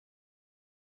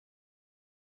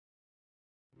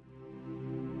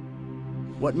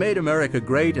What made America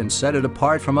great and set it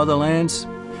apart from other lands?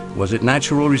 Was it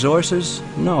natural resources?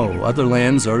 No, other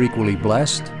lands are equally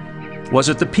blessed. Was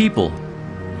it the people?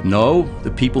 No,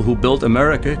 the people who built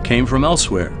America came from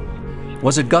elsewhere.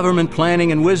 Was it government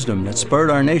planning and wisdom that spurred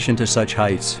our nation to such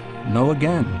heights? No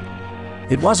again.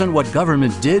 It wasn't what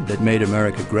government did that made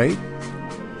America great.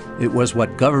 It was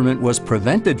what government was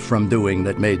prevented from doing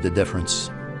that made the difference.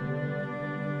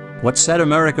 What set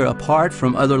America apart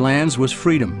from other lands was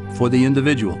freedom for the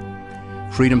individual.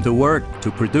 Freedom to work,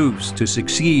 to produce, to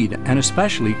succeed, and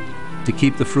especially to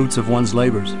keep the fruits of one's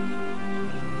labors.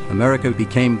 America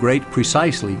became great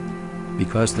precisely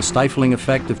because the stifling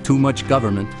effect of too much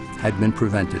government had been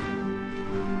prevented.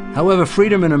 However,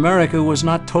 freedom in America was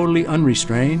not totally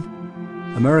unrestrained.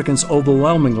 Americans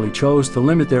overwhelmingly chose to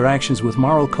limit their actions with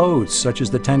moral codes such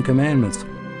as the Ten Commandments,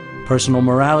 personal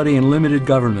morality, and limited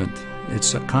government.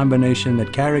 It's a combination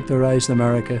that characterized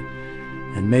America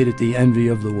and made it the envy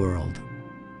of the world.